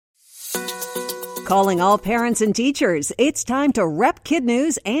Calling all parents and teachers, it's time to rep Kid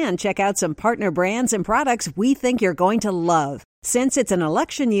News and check out some partner brands and products we think you're going to love. Since it's an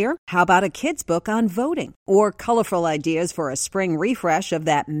election year, how about a kid's book on voting? Or colorful ideas for a spring refresh of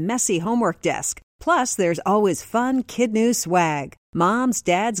that messy homework desk? Plus, there's always fun Kid News swag. Moms,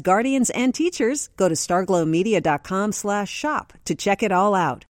 dads, guardians, and teachers, go to starglowmedia.com/shop to check it all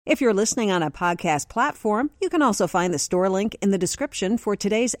out. If you're listening on a podcast platform, you can also find the store link in the description for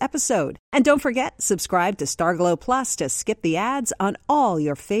today's episode. And don't forget, subscribe to Starglow Plus to skip the ads on all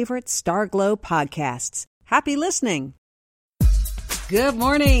your favorite Starglow podcasts. Happy listening! Good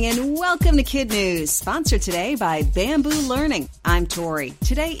morning and welcome to Kid News, sponsored today by Bamboo Learning. I'm Tori.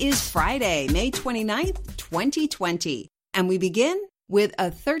 Today is Friday, May 29th, 2020. And we begin with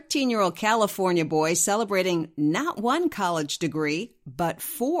a 13-year-old California boy celebrating not one college degree, but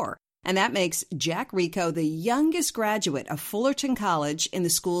 4. And that makes Jack Rico the youngest graduate of Fullerton College in the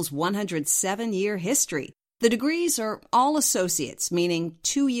school's 107-year history. The degrees are all associates, meaning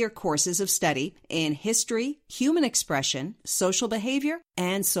 2-year courses of study in history, human expression, social behavior,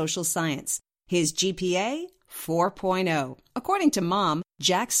 and social science. His GPA, 4.0. According to Mom,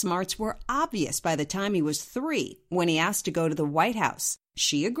 Jack's smarts were obvious by the time he was 3 when he asked to go to the White House.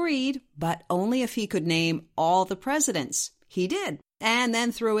 She agreed, but only if he could name all the presidents. He did, and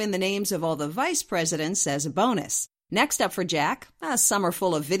then threw in the names of all the vice presidents as a bonus. Next up for Jack, a summer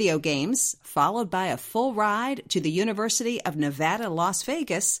full of video games, followed by a full ride to the University of Nevada, Las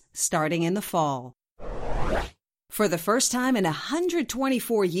Vegas, starting in the fall. For the first time in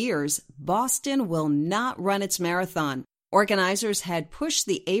 124 years, Boston will not run its marathon. Organizers had pushed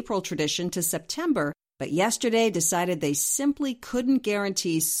the April tradition to September, but yesterday decided they simply couldn't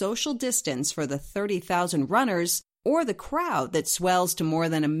guarantee social distance for the 30,000 runners or the crowd that swells to more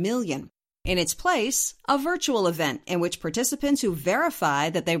than 1 million. In its place, a virtual event in which participants who verify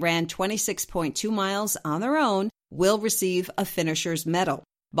that they ran 26.2 miles on their own will receive a finisher's medal.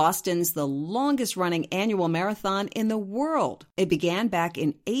 Boston's the longest-running annual marathon in the world. It began back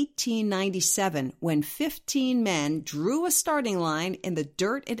in 1897 when 15 men drew a starting line in the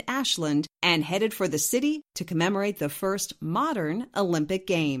dirt in Ashland and headed for the city to commemorate the first modern Olympic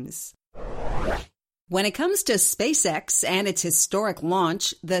Games. When it comes to SpaceX and its historic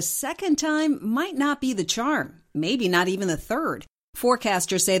launch, the second time might not be the charm, maybe not even the third.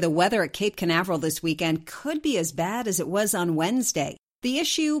 Forecasters say the weather at Cape Canaveral this weekend could be as bad as it was on Wednesday. The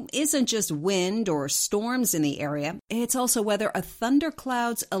issue isn't just wind or storms in the area, it's also whether a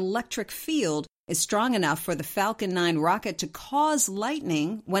thundercloud's electric field is strong enough for the Falcon 9 rocket to cause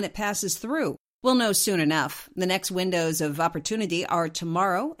lightning when it passes through. We'll know soon enough. The next windows of opportunity are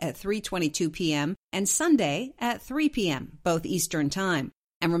tomorrow at 3:22 p.m. and Sunday at 3 p.m., both Eastern Time.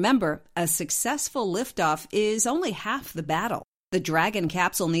 And remember, a successful liftoff is only half the battle. The Dragon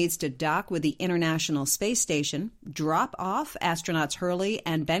capsule needs to dock with the International Space Station, drop off astronauts Hurley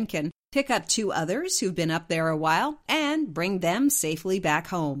and Benkin, pick up 2 others who've been up there a while, and bring them safely back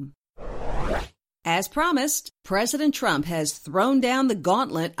home. As promised, President Trump has thrown down the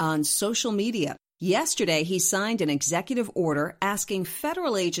gauntlet on social media. Yesterday, he signed an executive order asking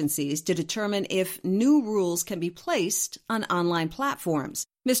federal agencies to determine if new rules can be placed on online platforms.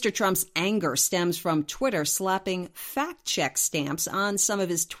 Mr. Trump's anger stems from Twitter slapping fact-check stamps on some of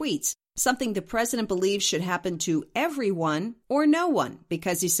his tweets, something the president believes should happen to everyone or no one,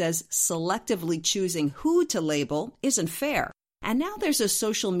 because he says selectively choosing who to label isn't fair. And now there's a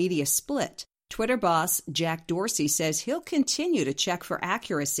social media split. Twitter boss Jack Dorsey says he'll continue to check for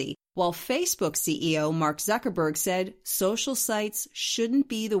accuracy, while Facebook CEO Mark Zuckerberg said social sites shouldn't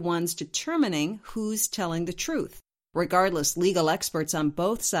be the ones determining who's telling the truth. Regardless, legal experts on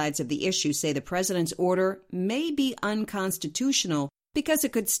both sides of the issue say the president's order may be unconstitutional because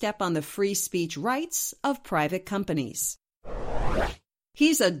it could step on the free speech rights of private companies.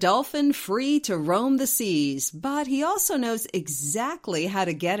 He's a dolphin free to roam the seas, but he also knows exactly how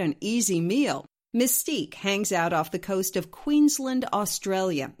to get an easy meal. Mystique hangs out off the coast of Queensland,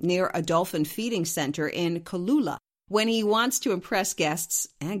 Australia, near a dolphin feeding center in Kulula. When he wants to impress guests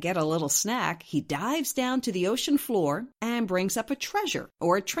and get a little snack, he dives down to the ocean floor and brings up a treasure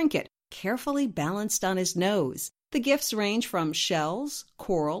or a trinket, carefully balanced on his nose. The gifts range from shells,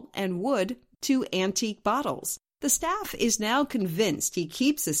 coral, and wood to antique bottles. The staff is now convinced he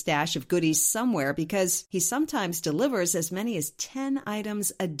keeps a stash of goodies somewhere because he sometimes delivers as many as 10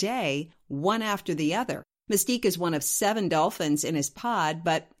 items a day, one after the other. Mystique is one of 7 dolphins in his pod,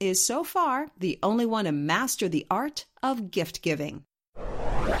 but is so far the only one to master the art of gift giving.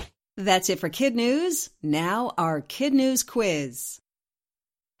 That's it for Kid News. Now our Kid News quiz.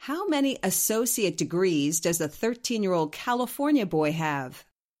 How many associate degrees does a 13-year-old California boy have?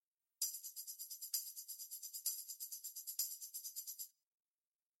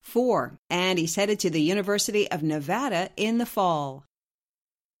 4, and he's headed to the University of Nevada in the fall.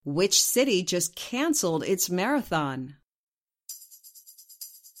 Which city just canceled its marathon?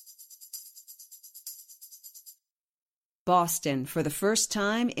 Boston, for the first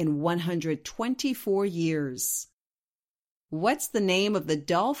time in 124 years. What's the name of the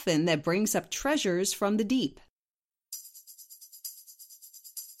dolphin that brings up treasures from the deep?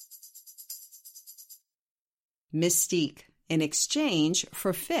 Mystique, in exchange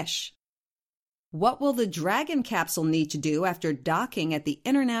for fish. What will the Dragon capsule need to do after docking at the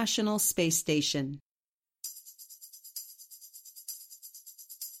International Space Station?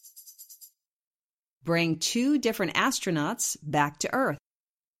 Bring 2 different astronauts back to Earth.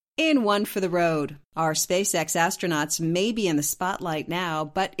 In one for the road, our SpaceX astronauts may be in the spotlight now,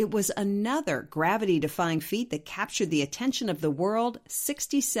 but it was another gravity-defying feat that captured the attention of the world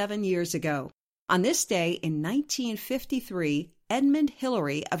 67 years ago. On this day in 1953, Edmund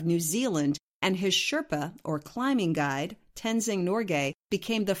Hillary of New Zealand and his Sherpa, or climbing guide, Tenzing Norgay,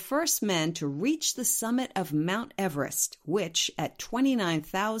 became the first men to reach the summit of Mount Everest, which, at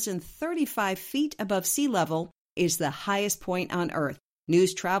 29,035 feet above sea level, is the highest point on Earth.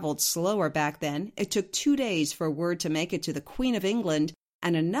 News traveled slower back then. It took 2 days for word to make it to the Queen of England,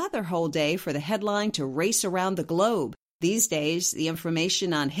 and another whole day for the headline to race around the globe. These days, the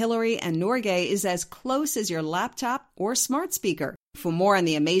information on Hillary and Norgay is as close as your laptop or smart speaker. For more on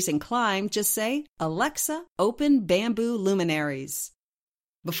the amazing climb, just say, Alexa, open Bamboo Luminaries.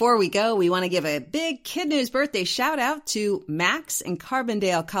 Before we go, we want to give a big Kid News birthday shout out to Max in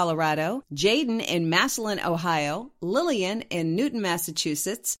Carbondale, Colorado, Jaden in Massillon, Ohio, Lillian in Newton,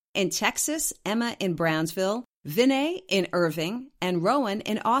 Massachusetts, in Texas, Emma in Brownsville, Vinay in Irving, and Rowan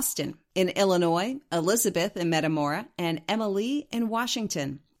in Austin. In Illinois, Elizabeth in Metamora, and Emily in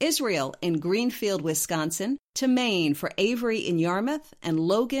Washington. Israel in Greenfield, Wisconsin, to Maine for Avery in Yarmouth, and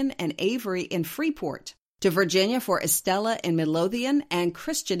Logan and Avery in Freeport. To Virginia for Estella in Midlothian and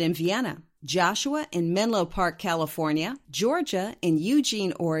Christian in Vienna. Joshua in Menlo Park, California. Georgia in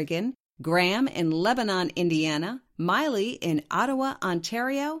Eugene, Oregon. Graham in Lebanon, Indiana. Miley in Ottawa,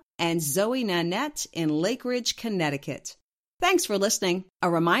 Ontario. And Zoe Nanette in Lake Ridge, Connecticut. Thanks for listening.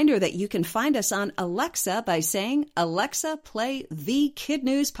 A reminder that you can find us on Alexa by saying, Alexa, play the Kid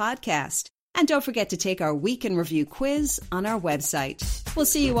News podcast. And don't forget to take our Week in Review quiz on our website. We'll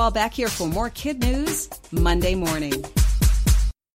see you all back here for more Kid News Monday morning.